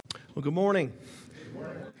Well, good morning.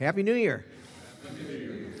 Happy New Year.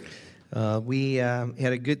 We had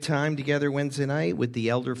a good time together Wednesday night with the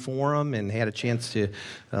Elder Forum and had a chance to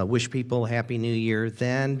wish people a Happy New Year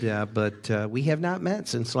then, but we have not met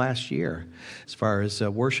since last year as far as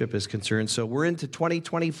worship is concerned. So we're into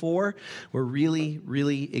 2024. We're really,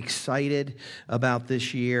 really excited about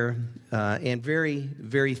this year and very,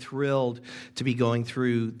 very thrilled to be going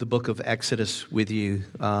through the book of Exodus with you.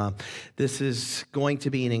 This is going to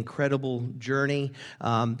be an incredible journey.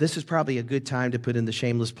 This is probably a good time to put in the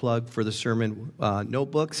shameless plug for the sermon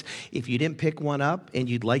notebooks. If you didn't pick one up and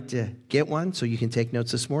you'd like to get one so you can take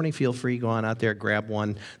notes this morning, feel free, go on out there, grab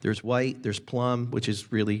one. There's white, there's plum, which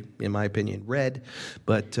is really, in my opinion, red,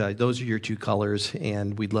 but those are your two colors,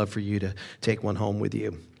 and we'd love for you to take one home with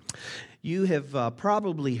you. You have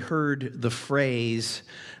probably heard the phrase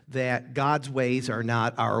that God's ways are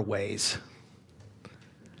not our ways.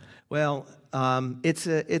 Well, it's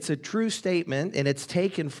a true statement, and it's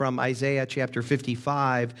taken from Isaiah chapter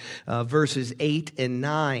 55, verses 8 and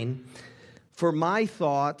 9. For my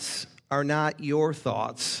thoughts are not your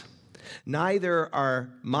thoughts, neither are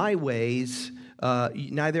my ways,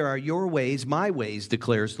 neither are your ways my ways,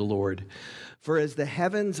 declares the Lord. For as the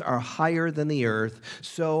heavens are higher than the earth,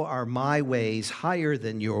 so are my ways higher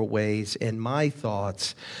than your ways, and my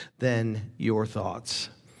thoughts than your thoughts.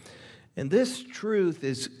 And this truth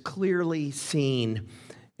is clearly seen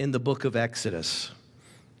in the book of Exodus.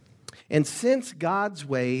 And since God's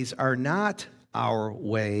ways are not our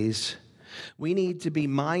ways, we need to be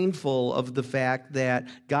mindful of the fact that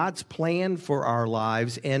God's plan for our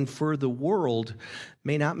lives and for the world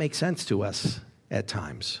may not make sense to us at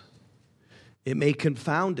times. It may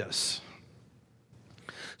confound us.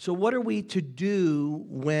 So what are we to do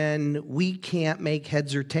when we can't make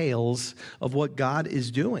heads or tails of what God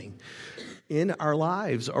is doing in our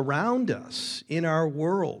lives, around us, in our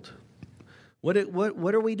world? What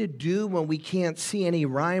are we to do when we can't see any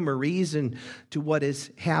rhyme or reason to what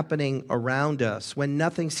is happening around us, when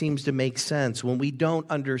nothing seems to make sense, when we don't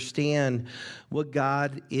understand what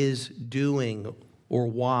God is doing or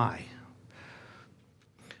why?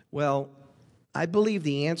 Well, I believe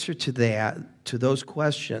the answer to that, to those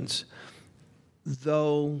questions,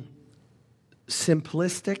 though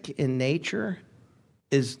simplistic in nature,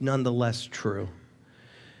 is nonetheless true.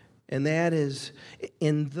 And that is,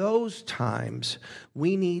 in those times,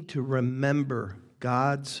 we need to remember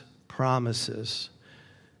God's promises,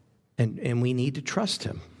 and we need to trust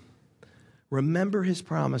Him. Remember His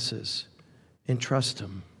promises and trust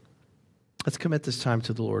Him. Let's commit this time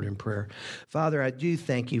to the Lord in prayer. Father, I do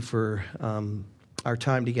thank you for our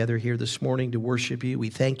time together here this morning to worship you. We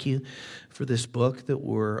thank you for this book that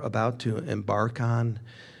we're about to embark on,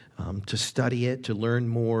 to study it, to learn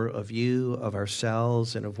more of you, of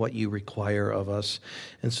ourselves, and of what you require of us.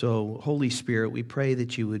 And so, Holy Spirit, we pray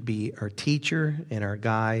that you would be our teacher and our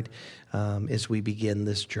guide as we begin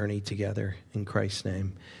this journey together. In Christ's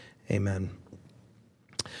name, amen.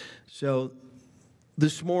 So,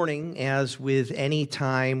 this morning, as with any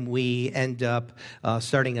time we end up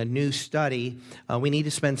starting a new study, we need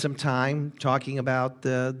to spend some time talking about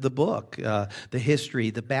the book, the history,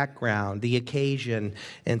 the background, the occasion,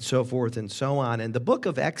 and so forth and so on. And the book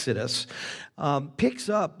of Exodus picks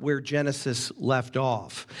up where Genesis left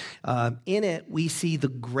off. In it, we see the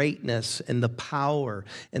greatness and the power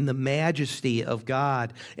and the majesty of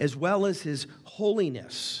God, as well as His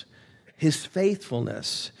holiness, His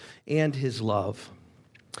faithfulness, and His love.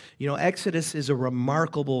 You know, Exodus is a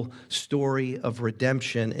remarkable story of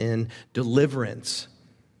redemption and deliverance,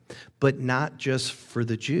 but not just for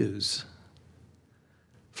the Jews,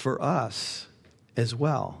 for us as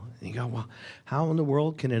well. And you go, well, how in the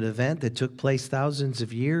world can an event that took place thousands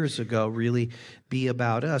of years ago really be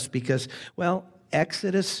about us? Because, well,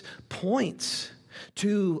 Exodus points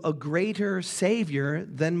to a greater Savior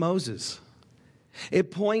than Moses. It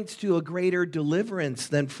points to a greater deliverance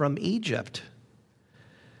than from Egypt.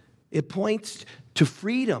 It points to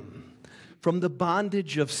freedom from the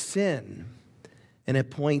bondage of sin, and it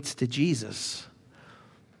points to Jesus.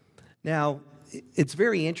 Now, it's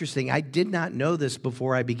very interesting. I did not know this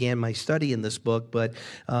before I began my study in this book, but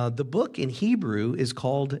the book in Hebrew is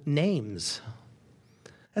called Names.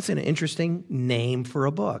 That's an interesting name for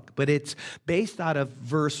a book, but it's based out of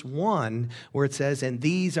verse 1, where it says, "And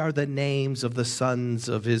these are the names of the sons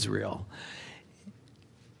of Israel."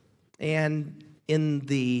 And in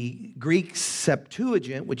the Greek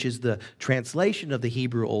Septuagint, which is the translation of the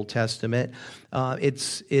Hebrew Old Testament,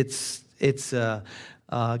 it's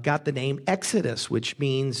got the name Exodus, which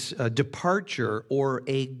means a departure or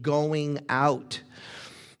a going out.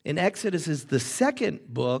 And Exodus is the second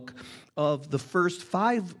book of the first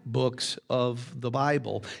 5 books of the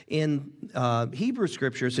Bible. In Hebrew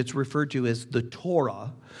scriptures, it's referred to as the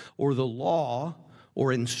Torah, or the law,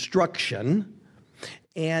 or instruction.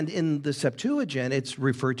 And in the Septuagint, it's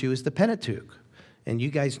referred to as the Pentateuch. And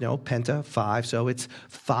you guys know Penta, 5, so it's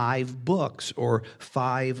 5 books or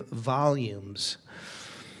 5 volumes.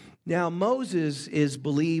 Now, Moses is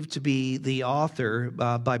believed to be the author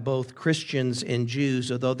by both Christians and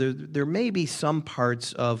Jews, although there may be some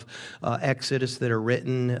parts of Exodus that are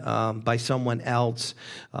written by someone else,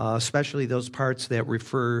 especially those parts that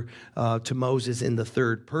refer to Moses in the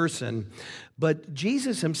third person. But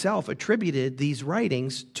Jesus himself attributed these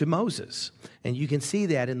writings to Moses, and you can see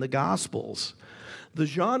that in the Gospels. The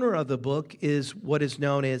genre of the book is what is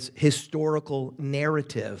known as historical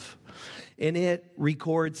narrative. And it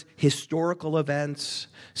records historical events,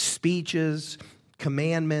 speeches,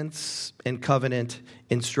 commandments, and covenant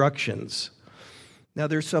instructions. Now,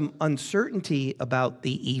 there's some uncertainty about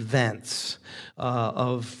the events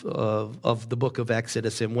of the book of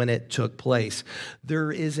Exodus and when it took place.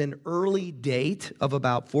 There is an early date of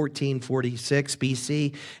about 1446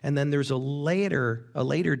 BC, and then there's a later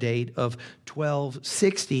date of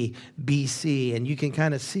 1260 BC, and you can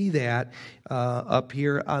kind of see that up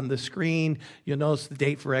here on the screen. You'll notice the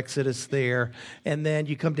date for Exodus there, and then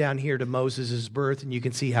you come down here to Moses' birth, and you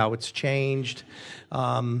can see how it's changed,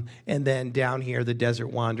 and then down here the desert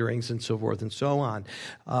wanderings and so forth and so on.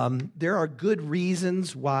 There are good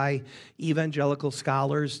reasons why evangelical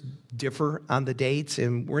scholars differ on the dates,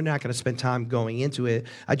 and we're not going to spend time going into it.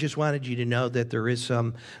 I just wanted you to know that there is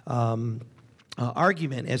some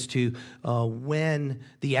argument as to when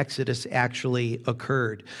the Exodus actually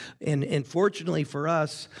occurred. And fortunately for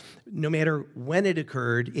us, no matter when it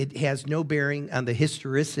occurred, it has no bearing on the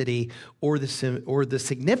historicity or the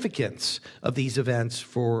significance of these events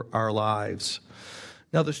for our lives.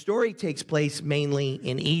 Now, the story takes place mainly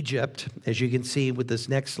in Egypt, as you can see with this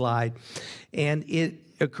next slide, and it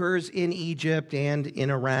occurs in Egypt and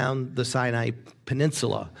in around the Sinai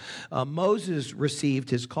Peninsula. Moses received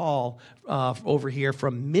his call over here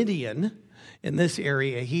from Midian, in this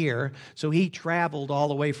area here. So he traveled all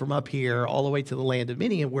the way from up here, all the way to the land of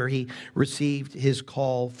Midian, where he received his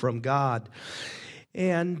call from God.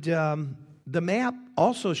 And the map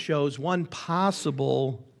also shows one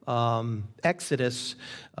possible Exodus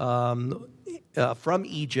from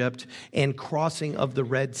Egypt and crossing of the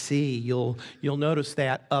Red Sea. You'll notice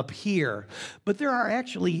that up here. But there are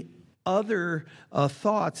actually other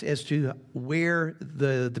thoughts as to where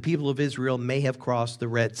the people of Israel may have crossed the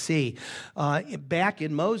Red Sea. Back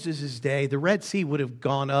in Moses' day, the Red Sea would have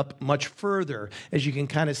gone up much further, as you can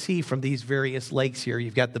kind of see from these various lakes here.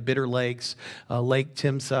 You've got the Bitter Lakes, Lake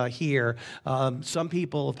Timsah here. Some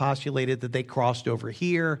people have postulated that they crossed over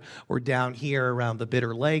here or down here around the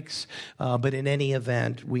Bitter Lakes, but in any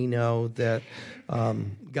event, we know that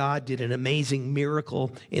God did an amazing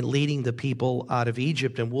miracle in leading the people out of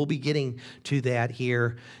Egypt, and we'll be getting to that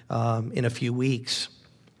here in a few weeks.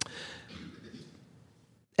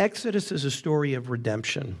 Exodus is a story of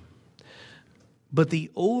redemption, but the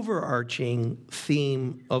overarching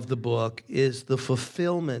theme of the book is the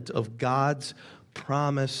fulfillment of God's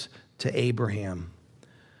promise to Abraham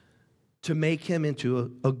to make him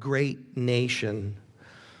into a great nation.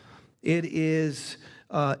 It is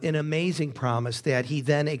an amazing promise that he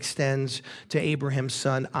then extends to Abraham's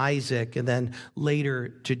son Isaac and then later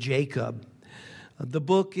to Jacob. The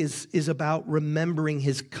book is about remembering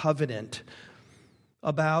his covenant,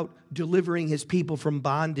 about delivering his people from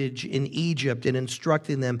bondage in Egypt and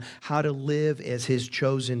instructing them how to live as his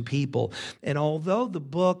chosen people. And although the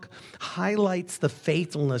book highlights the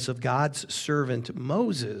faithfulness of God's servant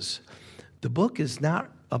Moses, the book is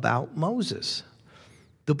not about Moses.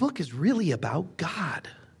 The book is really about God.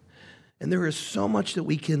 And there is so much that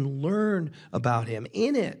we can learn about him.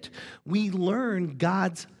 In it, we learn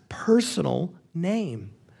God's personal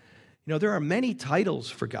name. You know, there are many titles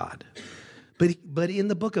for God. But in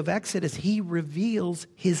the book of Exodus, he reveals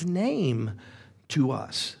his name to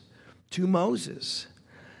us, to Moses.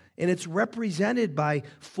 And it's represented by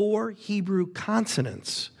 4 Hebrew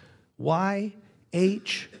consonants, Y,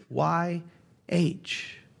 H, Y,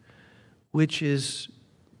 H, which is,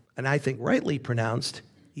 and I think rightly pronounced,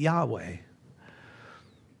 Yahweh.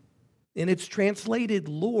 And it's translated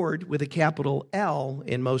Lord with a capital L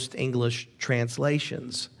in most English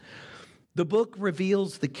translations. The book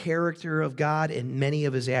reveals the character of God and many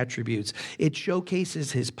of his attributes. It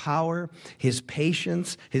showcases his power, his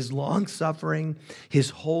patience, his long-suffering, his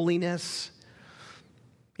holiness,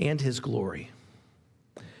 and his glory.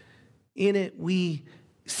 In it, we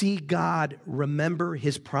see God remember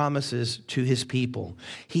his promises to his people.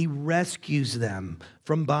 He rescues them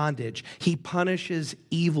from bondage. He punishes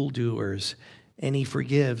evildoers, and he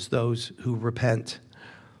forgives those who repent.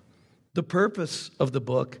 The purpose of the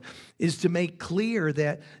book is to make clear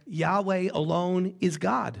that Yahweh alone is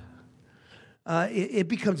God. It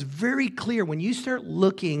becomes very clear when you start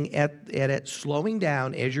looking at it, slowing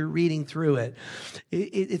down as you're reading through it.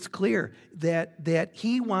 It's clear that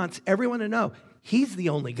he wants everyone to know he's the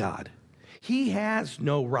only God. He has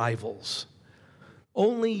no rivals.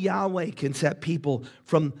 Only Yahweh can set people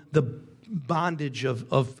from the bondage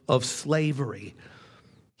of slavery.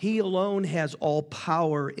 He alone has all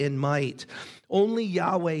power and might. Only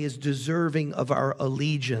Yahweh is deserving of our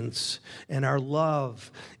allegiance and our love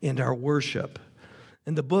and our worship.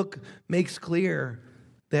 And the book makes clear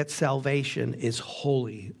that salvation is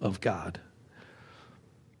wholly of God.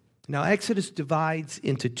 Now, Exodus divides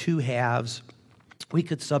into two halves. We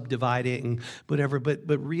could subdivide it and whatever, but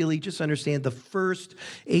really just understand the first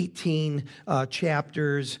 18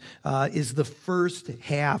 chapters is the first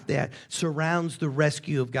half that surrounds the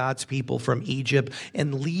rescue of God's people from Egypt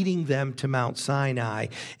and leading them to Mount Sinai.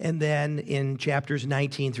 And then in chapters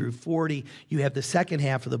 19 through 40, you have the second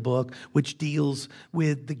half of the book, which deals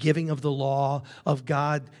with the giving of the law of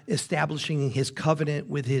God, establishing his covenant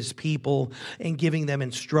with his people and giving them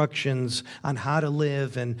instructions on how to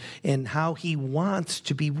live and how he wants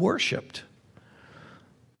to be worshiped.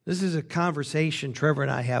 This is a conversation Trevor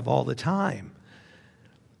and I have all the time,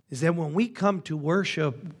 is that when we come to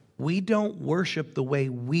worship, we don't worship the way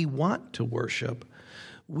we want to worship.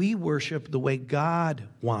 We worship the way God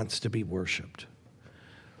wants to be worshiped.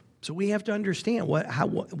 So we have to understand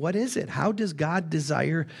what is it? How does God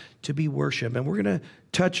desire to be worshiped? And we're going to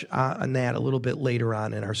touch on that a little bit later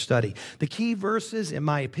on in our study. The key verses, in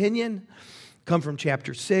my opinion, come from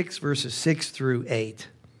chapter 6, verses 6 through 8.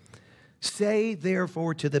 Say,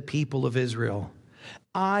 therefore, to the people of Israel,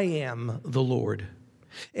 I am the Lord,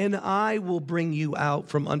 and I will bring you out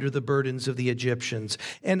from under the burdens of the Egyptians,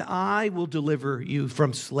 and I will deliver you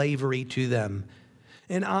from slavery to them.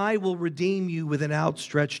 And I will redeem you with an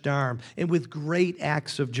outstretched arm and with great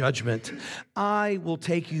acts of judgment. I will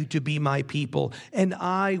take you to be my people, and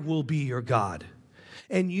I will be your God.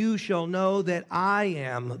 And you shall know that I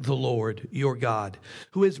am the Lord your God,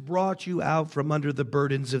 who has brought you out from under the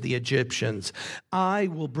burdens of the Egyptians. I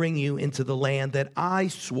will bring you into the land that I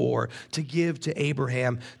swore to give to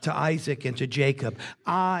Abraham, to Isaac, and to Jacob.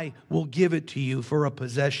 I will give it to you for a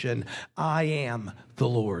possession. I am the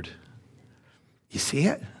Lord. You see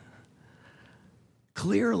it?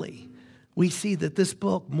 Clearly, we see that this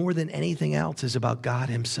book, more than anything else, is about God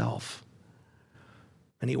himself.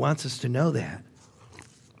 And he wants us to know that.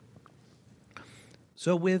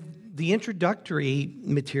 So with the introductory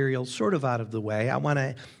material sort of out of the way, I want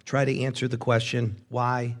to try to answer the question,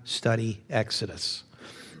 why study Exodus?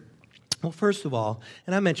 Well, first of all,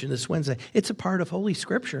 and I mentioned this Wednesday, it's a part of Holy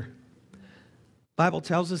Scripture. The Bible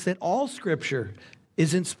tells us that all Scripture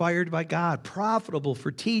is inspired by God, profitable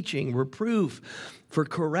for teaching, reproof, for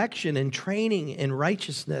correction and training in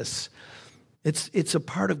righteousness. It's a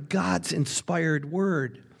part of God's inspired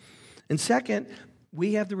word. And second,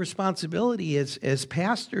 we have the responsibility as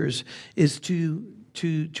pastors is to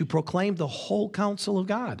proclaim the whole counsel of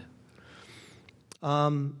God.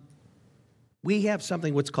 We have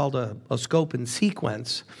something what's called a scope and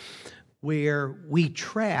sequence, where we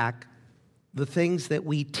track the things that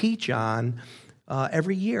we teach on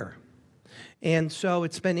every year. And so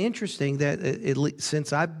it's been interesting that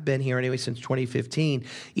since I've been here anyway, since 2015,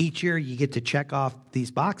 each year you get to check off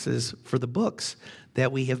these boxes for the books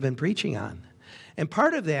that we have been preaching on. And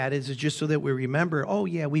part of that is just so that we remember, oh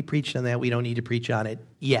yeah, we preached on that. We don't need to preach on it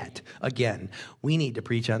yet. Again, we need to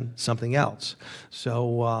preach on something else.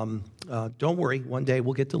 So don't worry, one day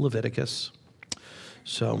we'll get to Leviticus.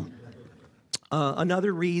 So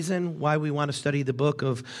another reason why we want to study the book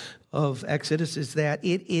of Exodus is that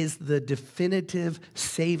it is the definitive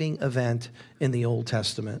saving event in the Old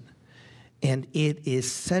Testament. And it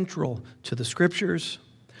is central to the Scriptures,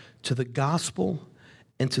 to the gospel,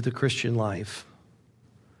 and to the Christian life.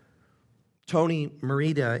 Tony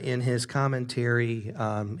Merida, in his commentary,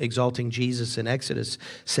 Exalting Jesus in Exodus,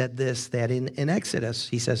 said this, that in Exodus,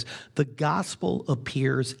 he says, the gospel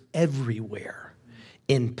appears everywhere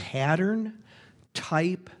in pattern,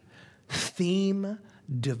 type, theme,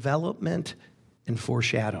 development, and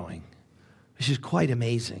foreshadowing, which is quite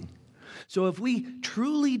amazing. So if we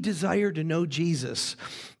truly desire to know Jesus,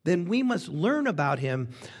 then we must learn about him,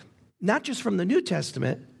 not just from the New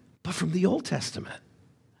Testament, but from the Old Testament.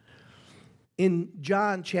 In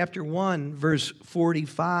John chapter 1, verse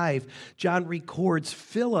 45, John records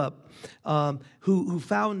Philip, who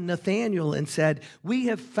found Nathanael and said, "We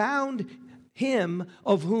have found him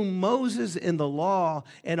of whom Moses in the law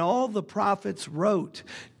and all the prophets wrote,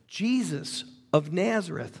 Jesus of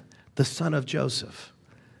Nazareth, the son of Joseph."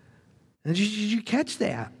 And did you catch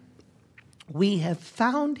that? We have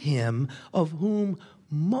found him of whom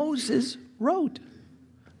Moses wrote.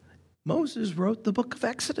 Moses wrote the book of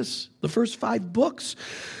Exodus, the first 5 books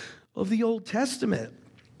of the Old Testament.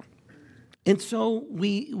 And so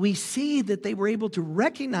we see that they were able to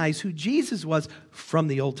recognize who Jesus was from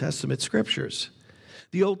the Old Testament scriptures.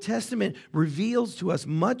 The Old Testament reveals to us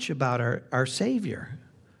much about our Savior.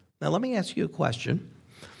 Now, let me ask you a question.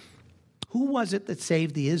 Who was it that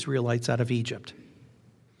saved the Israelites out of Egypt?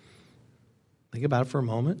 Think about it for a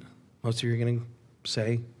moment. Most of you are going to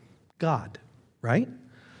say God, right?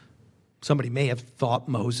 Somebody may have thought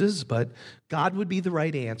Moses, but God would be the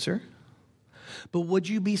right answer. But would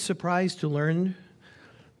you be surprised to learn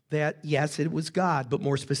that, yes, it was God, but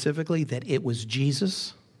more specifically, that it was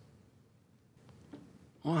Jesus?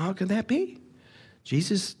 Well, how could that be?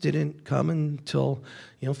 Jesus didn't come until,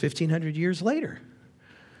 1,500 years later.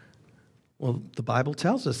 Well, the Bible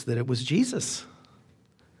tells us that it was Jesus.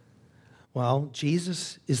 Well,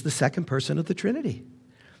 Jesus is the second person of the Trinity.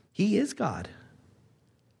 He is God.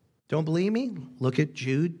 Don't believe me? Look at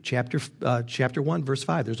Jude chapter 1, verse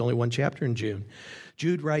 5. There's only one chapter in Jude.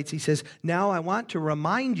 Jude writes, he says, "Now I want to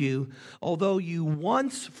remind you, although you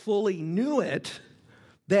once fully knew it,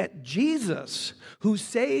 that Jesus, who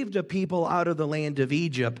saved a people out of the land of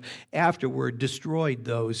Egypt, afterward destroyed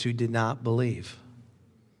those who did not believe."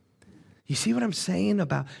 You see what I'm saying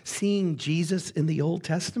about seeing Jesus in the Old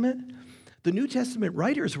Testament? The New Testament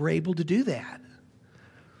writers were able to do that.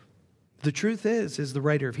 The truth is, as the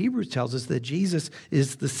writer of Hebrews tells us, that Jesus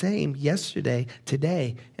is the same yesterday,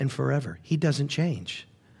 today, and forever. He doesn't change.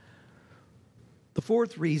 The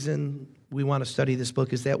fourth reason we want to study this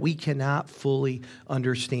book is that we cannot fully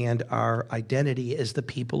understand our identity as the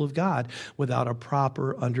people of God without a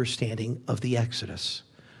proper understanding of the Exodus.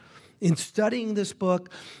 In studying this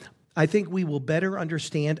book, I think we will better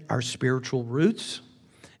understand our spiritual roots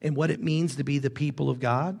and what it means to be the people of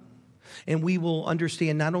God. And we will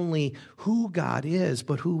understand not only who God is,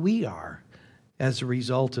 but who we are as a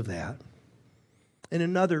result of that. And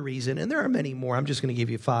another reason, and there are many more, I'm just going to give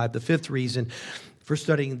you 5. The 5th reason for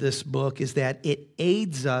studying this book is that it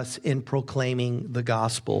aids us in proclaiming the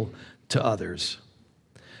gospel to others.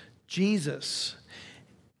 Jesus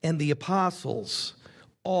and the apostles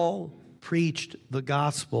all preached the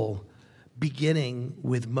gospel beginning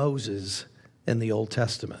with Moses in the Old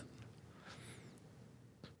Testament.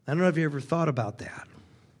 I don't know if you ever thought about that.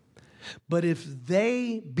 But if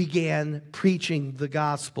they began preaching the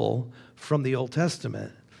gospel from the Old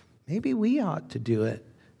Testament, maybe we ought to do it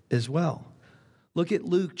as well. Look at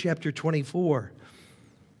Luke chapter 24.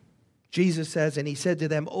 Jesus says, "And he said to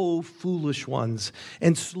them, 'O foolish ones,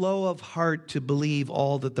 and slow of heart to believe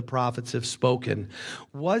all that the prophets have spoken.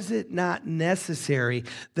 Was it not necessary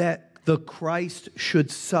that the Christ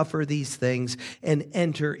should suffer these things and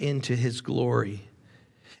enter into his glory?'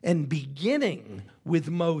 And beginning with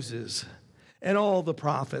Moses and all the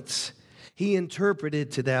prophets, he interpreted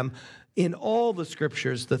to them in all the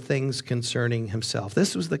scriptures the things concerning himself."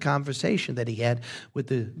 This was the conversation that he had with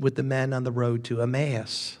the men on the road to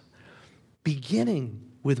Emmaus. Beginning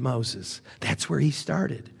with Moses. That's where he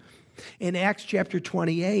started. In Acts chapter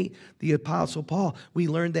 28, the Apostle Paul, we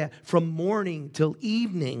learned that from morning till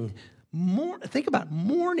evening, think about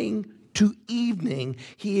morning to evening,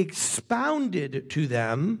 he expounded to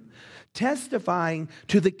them, testifying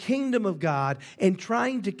to the kingdom of God and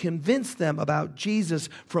trying to convince them about Jesus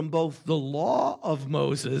from both the law of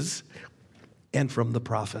Moses and from the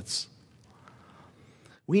prophets.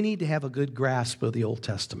 We need to have a good grasp of the Old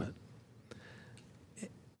Testament.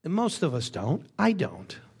 And most of us don't. I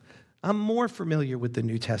don't. I'm more familiar with the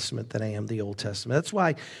New Testament than I am the Old Testament. That's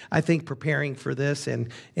why I think preparing for this and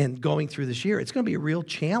going through this year, it's going to be a real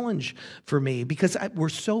challenge for me because we're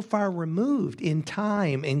so far removed in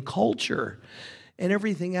time and culture and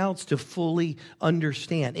everything else to fully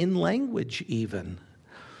understand, in language even.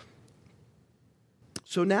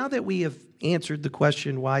 So now that we have answered the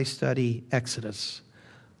question, why study Exodus,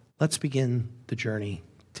 let's begin the journey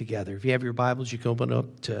together. If you have your Bibles, you can open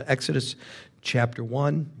up to Exodus chapter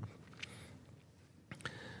 1.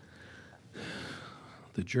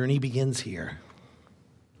 The journey begins here.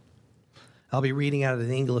 I'll be reading out of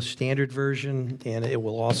the English Standard Version, and it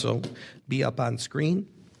will also be up on screen.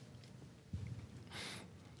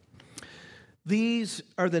 These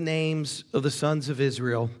are the names of the sons of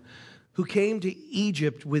Israel who came to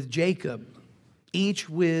Egypt with Jacob, each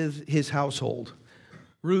with his household: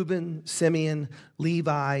 Reuben, Simeon,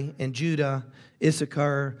 Levi, and Judah,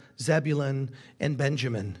 Issachar, Zebulun, and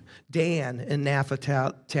Benjamin, Dan and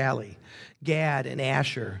Naphtali, Gad and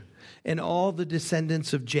Asher. And all the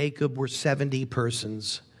descendants of Jacob were 70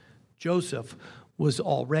 persons. Joseph was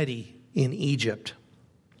already in Egypt.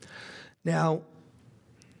 Now,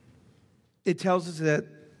 it tells us that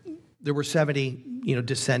there were 70,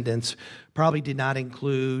 descendants. Probably did not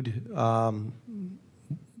include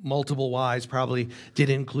multiple wives, probably did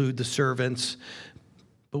include the servants.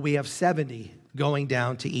 But we have 70 going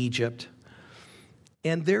down to Egypt.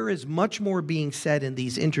 And there is much more being said in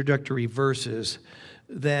these introductory verses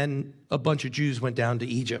than a bunch of Jews went down to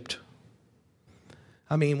Egypt.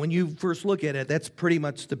 I mean, when you first look at it, that's pretty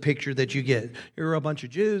much the picture that you get. Here are a bunch of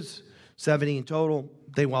Jews, 70 in total.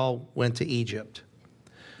 They all went to Egypt.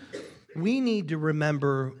 We need to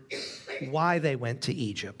remember why they went to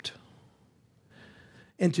Egypt.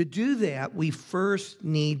 And to do that, we first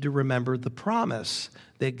need to remember the promise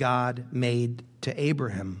that God made to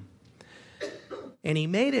Abraham. And he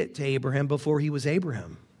made it to Abraham before he was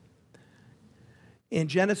Abraham. In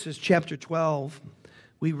Genesis chapter 12,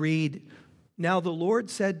 we read, "Now the Lord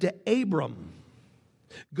said to Abram,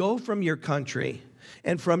 'Go from your country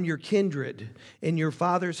and from your kindred and your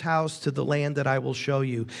father's house to the land that I will show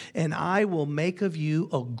you, and I will make of you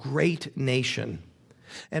a great nation.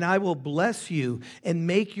 And I will bless you and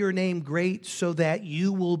make your name great so that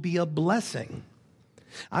you will be a blessing.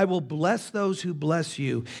 I will bless those who bless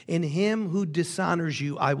you, and him who dishonors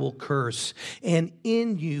you I will curse, and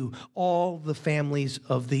in you all the families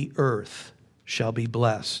of the earth shall be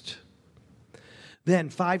blessed.'" Then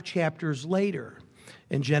 5 chapters later,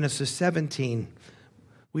 in Genesis 17,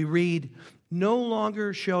 we read, "No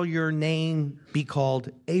longer shall your name be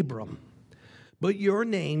called Abram, but your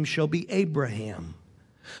name shall be Abraham.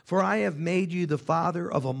 For I have made you the father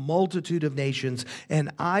of a multitude of nations,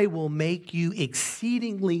 and I will make you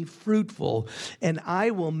exceedingly fruitful, and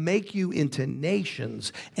I will make you into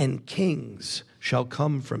nations, and kings shall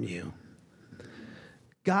come from you."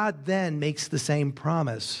 God then makes the same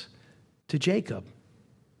promise to Jacob,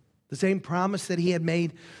 the same promise that he had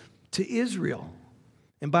made to Israel.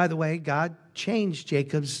 And by the way, God changed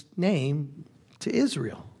Jacob's name to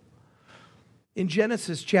Israel. In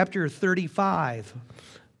Genesis chapter 35,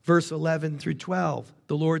 verse 11 through 12,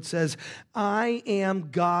 the Lord says, "I am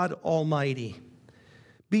God Almighty.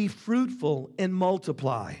 Be fruitful and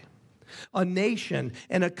multiply. A nation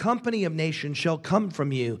and a company of nations shall come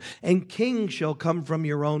from you, and kings shall come from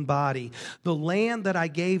your own body. The land that I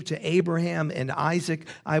gave to Abraham and Isaac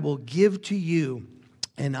I will give to you,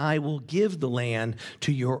 and I will give the land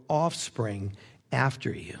to your offspring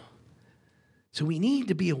after you." So we need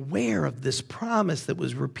to be aware of this promise that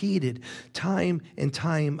was repeated time and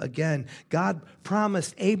time again. God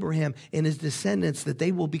promised Abraham and his descendants that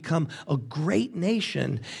they will become a great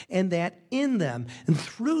nation, and that in them and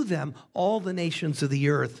through them all the nations of the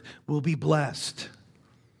earth will be blessed.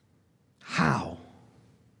 How?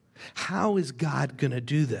 How is God going to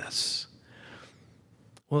do this?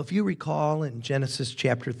 Well, if you recall in Genesis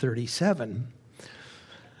chapter 37,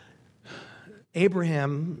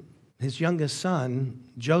 Abraham, his youngest son,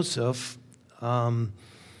 Joseph,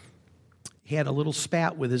 he had a little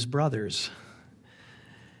spat with his brothers.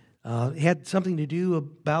 It had something to do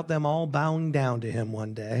about them all bowing down to him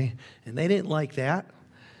one day, and they didn't like that.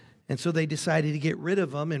 And so they decided to get rid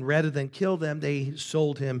of him, and rather than kill them, they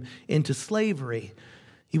sold him into slavery.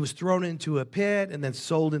 He was thrown into a pit and then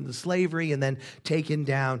sold into slavery and then taken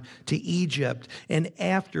down to Egypt. And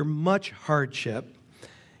after much hardship,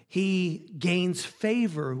 he gains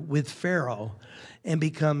favor with Pharaoh and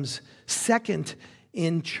becomes second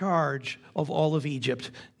in charge of all of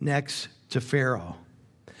Egypt next to Pharaoh.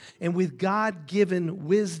 And with God-given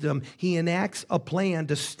wisdom, he enacts a plan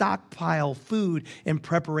to stockpile food in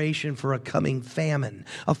preparation for a coming famine,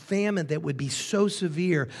 a famine that would be so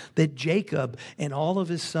severe that Jacob and all of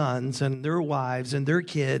his sons and their wives and their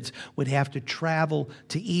kids would have to travel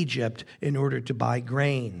to Egypt in order to buy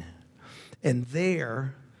grain. And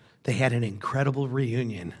there, they had an incredible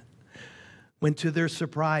reunion when, to their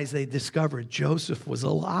surprise, they discovered Joseph was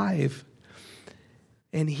alive.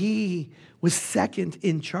 And he was second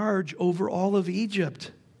in charge over all of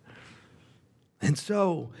Egypt. And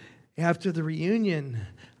so, after the reunion,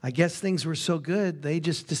 I guess things were so good, they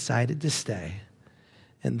just decided to stay.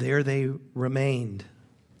 And there they remained.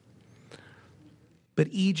 But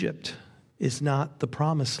Egypt is not the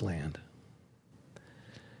promised land.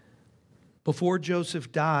 Before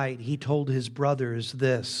Joseph died, he told his brothers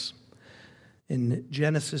this. In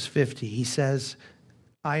Genesis 50, he says,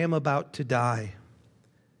 I am about to die.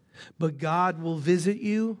 But God will visit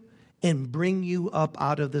you and bring you up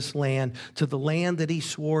out of this land to the land that he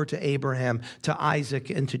swore to Abraham, to Isaac,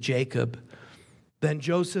 and to Jacob. Then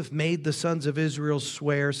Joseph made the sons of Israel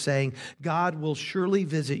swear, saying, God will surely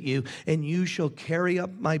visit you, and you shall carry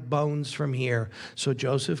up my bones from here. So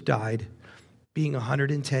Joseph died, being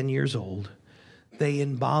 110 years old. They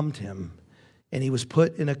embalmed him, and he was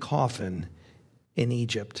put in a coffin in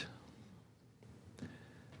Egypt.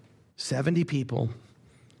 70 people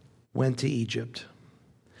went to Egypt.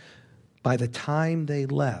 By the time they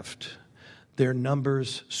left, their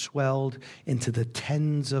numbers swelled into the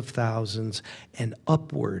tens of thousands and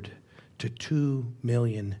upward to 2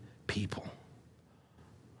 million people.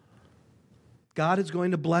 God is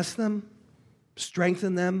going to bless them,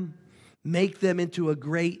 strengthen them, make them into a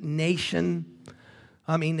great nation.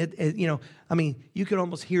 You could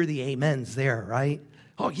almost hear the amens there, right?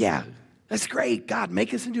 Oh, yeah, that's great. God,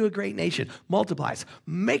 make us into a great nation. Multiply us.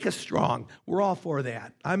 Make us strong. We're all for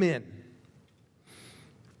that. I'm in.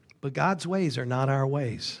 But God's ways are not our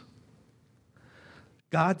ways.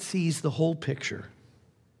 God sees the whole picture,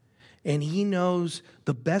 and he knows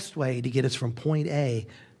the best way to get us from point A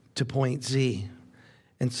to point Z.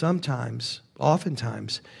 And sometimes,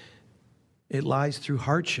 oftentimes, it lies through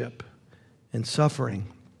hardship and suffering.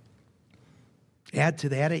 Add to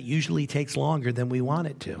that, it usually takes longer than we want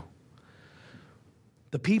it to.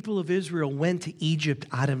 The people of Israel went to Egypt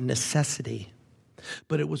out of necessity,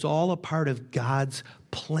 but it was all a part of God's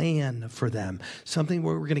plan for them, something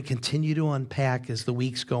we're going to continue to unpack as the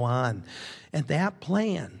weeks go on. And that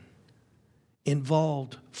plan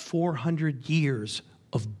involved 400 years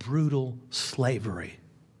of brutal slavery.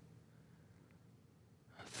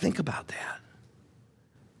 Think about that.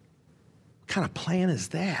 What kind of plan is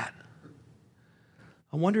that?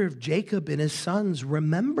 I wonder if Jacob and his sons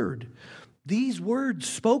remembered these words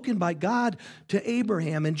spoken by God to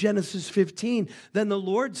Abraham in Genesis 15. Then the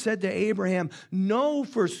Lord said to Abraham, know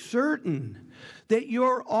for certain that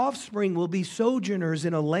your offspring will be sojourners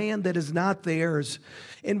in a land that is not theirs,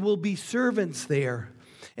 and will be servants there,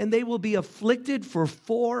 and they will be afflicted for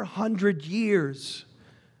 400 years.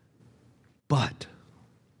 But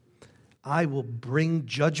I will bring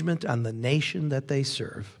judgment on the nation that they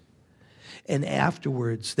serve, and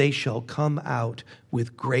afterwards they shall come out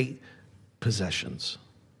with great possessions.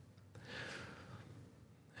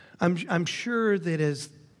 I'm sure that as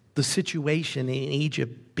the situation in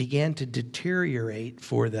Egypt began to deteriorate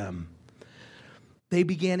for them, they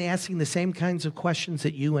began asking the same kinds of questions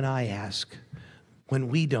that you and I ask when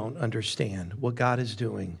we don't understand what God is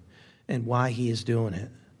doing and why he is doing it.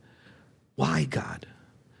 Why, God?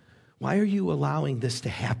 Why are you allowing this to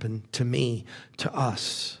happen to me, to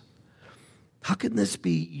us? How can this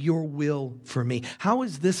be your will for me? How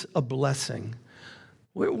is this a blessing?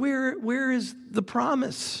 Where is the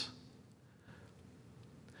promise?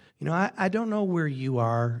 You know, I don't know where you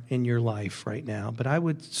are in your life right now, but I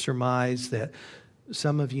would surmise that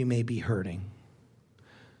some of you may be hurting.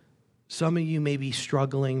 Some of you may be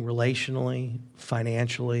struggling relationally,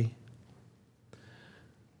 financially.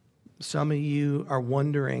 Some of you are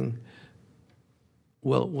wondering,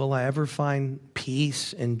 will I ever find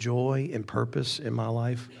peace and joy and purpose in my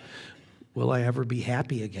life? Will I ever be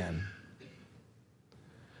happy again?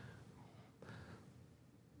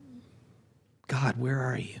 God, where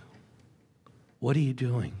are you? What are you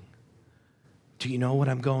doing? Do you know what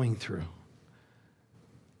I'm going through?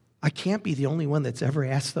 I can't be the only one that's ever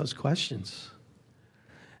asked those questions.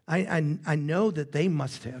 I know that they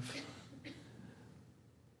must have.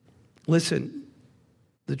 Listen,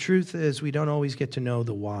 the truth is we don't always get to know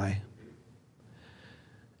the why.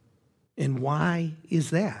 And why is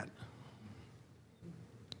that?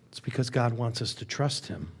 It's because God wants us to trust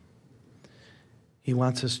him. He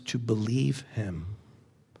wants us to believe him.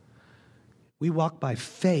 We walk by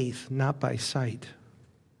faith, not by sight.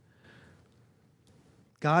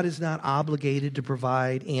 God is not obligated to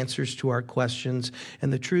provide answers to our questions,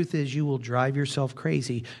 and the truth is you will drive yourself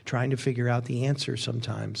crazy trying to figure out the answer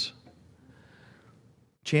sometimes.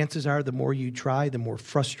 Chances are the more you try, the more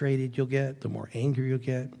frustrated you'll get, the more angry you'll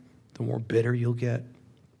get, the more bitter you'll get.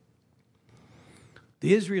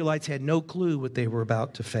 The Israelites had no clue what they were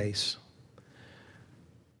about to face.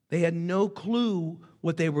 They had no clue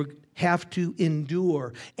what they would have to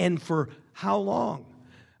endure and for how long.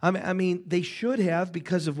 I mean, they should have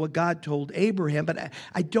because of what God told Abraham, but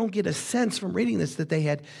I don't get a sense from reading this that they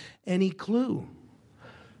had any clue.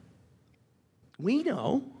 We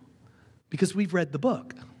know because we've read the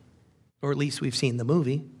book, or at least we've seen the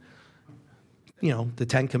movie. You know, the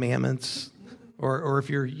Ten Commandments, or if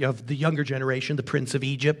you're of the younger generation, the Prince of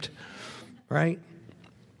Egypt, right?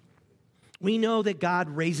 We know that God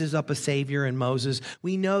raises up a Savior in Moses.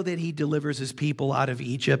 We know that he delivers his people out of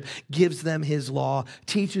Egypt, gives them his law,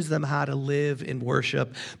 teaches them how to live and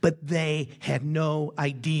worship, but they had no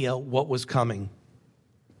idea what was coming.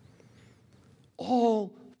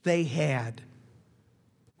 All they had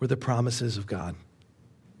were the promises of God.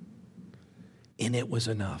 And it was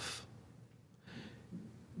enough.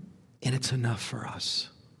 And it's enough for us.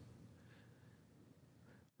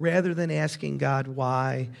 Rather than asking God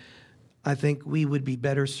why, I think we would be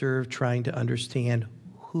better served trying to understand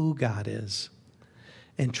who God is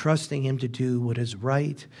and trusting him to do what is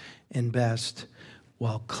right and best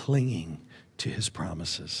while clinging to his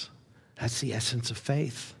promises. That's the essence of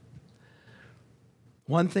faith.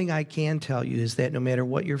 One thing I can tell you is that no matter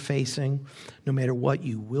what you're facing, no matter what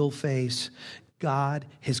you will face, God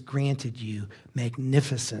has granted you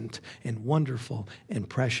magnificent and wonderful and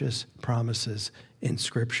precious promises in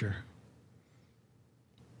Scripture.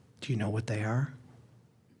 Do you know what they are?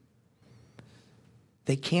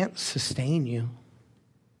 They can't sustain you.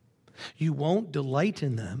 You won't delight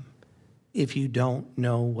in them if you don't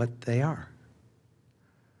know what they are.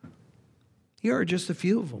 Here are just a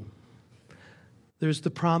few of them. There's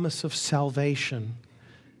the promise of salvation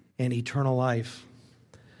and eternal life.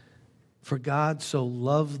 For God so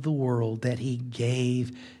loved the world that he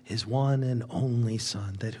gave his one and only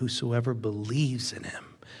Son, that whosoever believes in him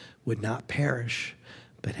would not perish,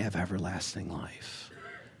 but have everlasting life.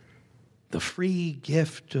 The free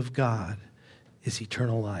gift of God is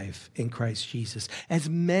eternal life in Christ Jesus. As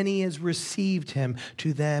many as received him,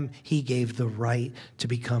 to them he gave the right to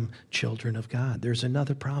become children of God. There's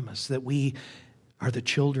another promise, that we are the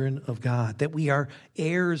children of God, that we are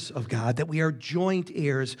heirs of God, that we are joint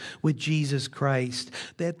heirs with Jesus Christ,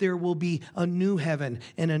 that there will be a new heaven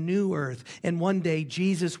and a new earth, and one day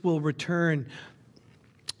Jesus will return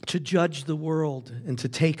to judge the world and to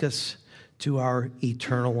take us to our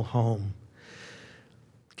eternal home.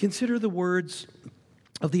 Consider the words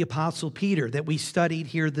of the Apostle Peter that we studied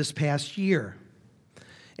here this past year.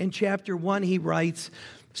 In chapter 1, he writes,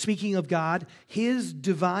 speaking of God, his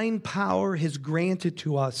divine power has granted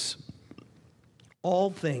to us all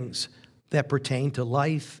things that pertain to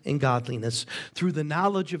life and godliness through the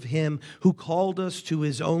knowledge of him who called us to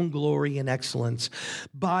his own glory and excellence,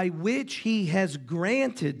 by which he has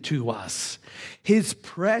granted to us his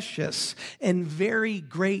precious and very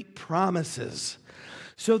great promises,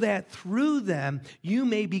 so that through them you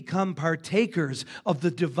may become partakers of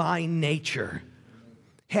the divine nature,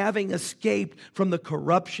 having escaped from the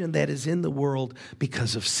corruption that is in the world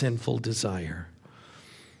because of sinful desire.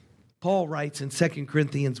 Paul writes in 2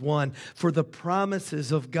 Corinthians 1, for the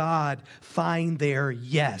promises of God find their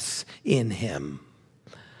yes in him.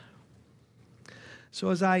 So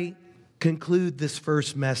as I conclude this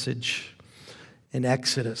first message in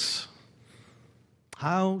Exodus,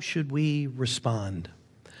 how should we respond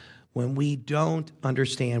when we don't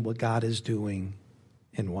understand what God is doing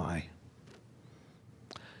and why?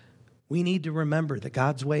 We need to remember that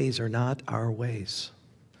God's ways are not our ways,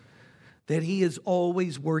 that he is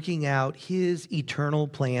always working out his eternal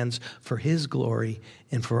plans for his glory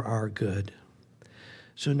and for our good.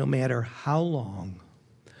 So no matter how long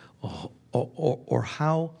or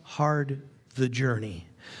how hard the journey,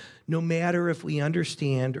 no matter if we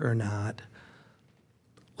understand or not,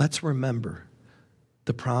 let's remember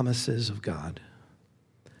the promises of God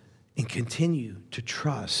and continue to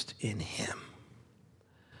trust in him.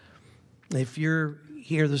 If you're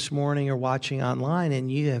here this morning or watching online and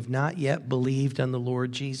you have not yet believed on the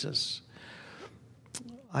Lord Jesus,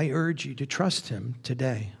 I urge you to trust him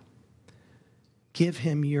today. Give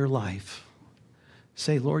him your life.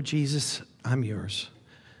 Say, Lord Jesus, I'm yours.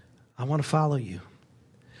 I want to follow you.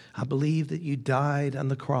 I believe that you died on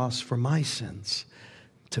the cross for my sins,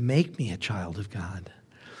 to make me a child of God,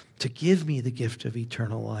 to give me the gift of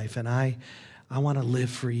eternal life, and I want to live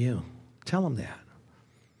for you. Tell him that.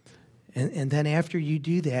 And then after you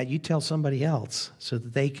do that, you tell somebody else so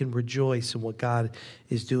that they can rejoice in what God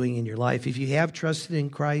is doing in your life. If you have trusted in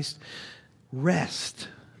Christ, rest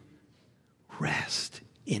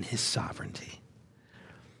in his sovereignty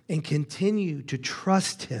and continue to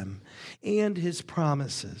trust him and his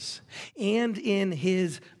promises and in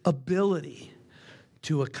his ability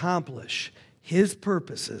to accomplish his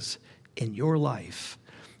purposes in your life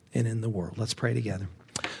and in the world. Let's pray together.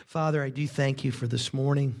 Father, I do thank you for this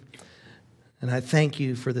morning. And I thank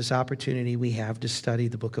you for this opportunity we have to study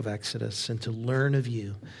the book of Exodus and to learn of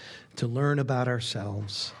you, to learn about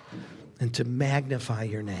ourselves, and to magnify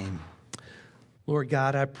your name. Lord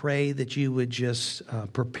God, I pray that you would just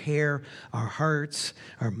prepare our hearts,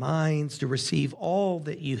 our minds to receive all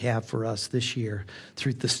that you have for us this year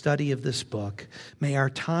through the study of this book. May our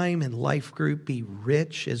time and life group be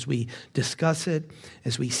rich as we discuss it,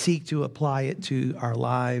 as we seek to apply it to our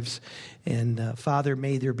lives. And Father,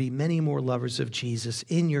 may there be many more lovers of Jesus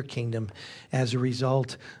in your kingdom as a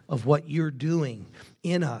result of what you're doing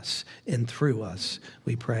in us and through us.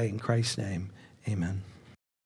 We pray in Christ's name. Amen.